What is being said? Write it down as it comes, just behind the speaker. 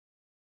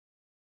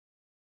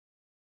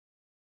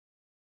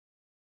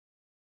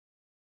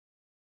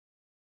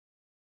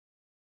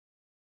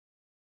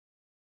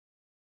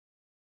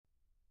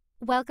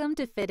Welcome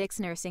to Fiddick's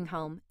Nursing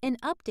Home, an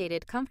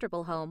updated,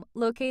 comfortable home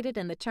located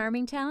in the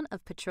charming town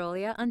of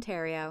Petrolia,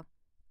 Ontario.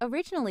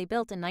 Originally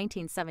built in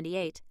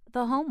 1978,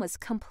 the home was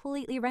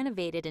completely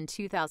renovated in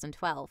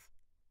 2012.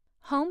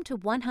 Home to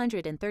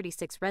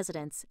 136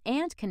 residents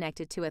and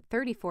connected to a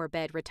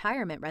 34-bed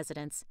retirement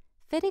residence,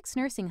 Fiddick's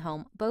Nursing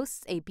Home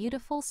boasts a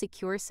beautiful,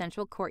 secure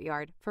central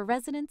courtyard for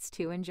residents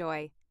to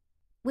enjoy.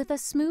 With a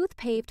smooth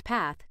paved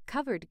path,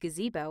 covered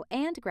gazebo,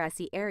 and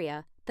grassy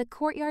area, the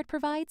courtyard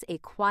provides a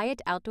quiet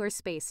outdoor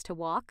space to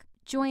walk,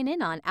 join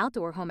in on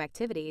outdoor home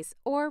activities,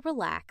 or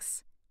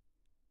relax.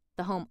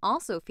 The home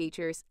also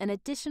features an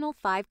additional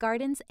 5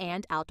 gardens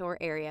and outdoor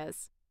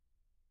areas.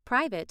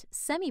 Private,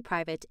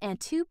 semi-private, and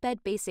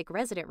 2-bed basic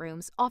resident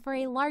rooms offer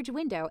a large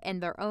window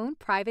and their own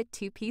private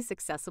 2-piece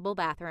accessible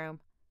bathroom.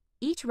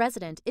 Each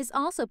resident is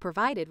also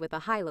provided with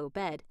a high-low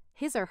bed,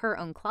 his or her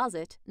own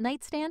closet,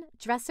 nightstand,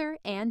 dresser,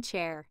 and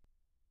chair.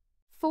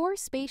 4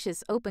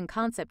 spacious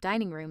open-concept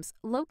dining rooms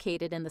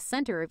located in the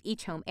center of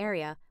each home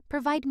area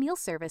provide meal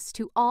service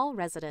to all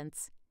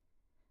residents.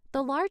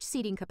 The large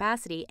seating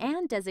capacity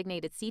and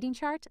designated seating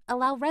chart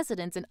allow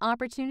residents an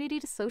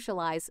opportunity to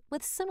socialize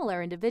with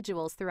similar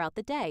individuals throughout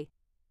the day.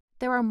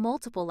 There are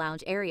multiple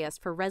lounge areas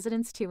for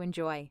residents to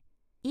enjoy.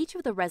 Each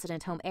of the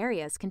resident home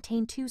areas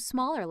contain 2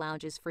 smaller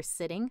lounges for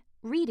sitting,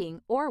 reading,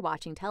 or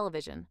watching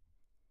television.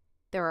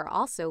 There are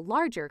also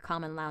larger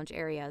common lounge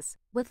areas,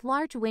 with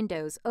large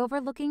windows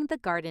overlooking the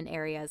garden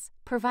areas,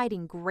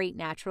 providing great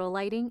natural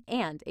lighting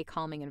and a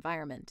calming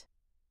environment.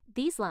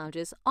 These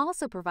lounges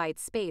also provide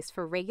space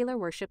for regular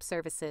worship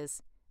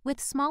services, with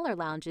smaller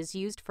lounges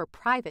used for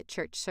private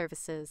church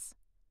services.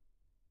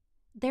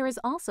 There is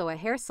also a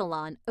hair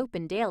salon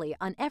open daily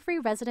on every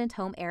resident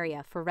home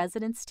area for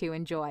residents to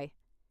enjoy.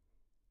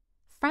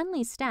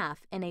 Friendly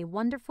staff in a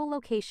wonderful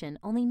location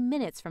only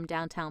minutes from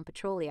downtown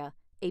Petrolia,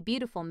 a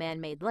beautiful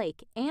man-made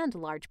lake, and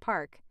large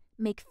park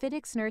make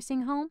Fiddick's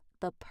Nursing Home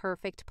the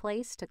perfect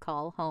place to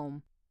call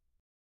home.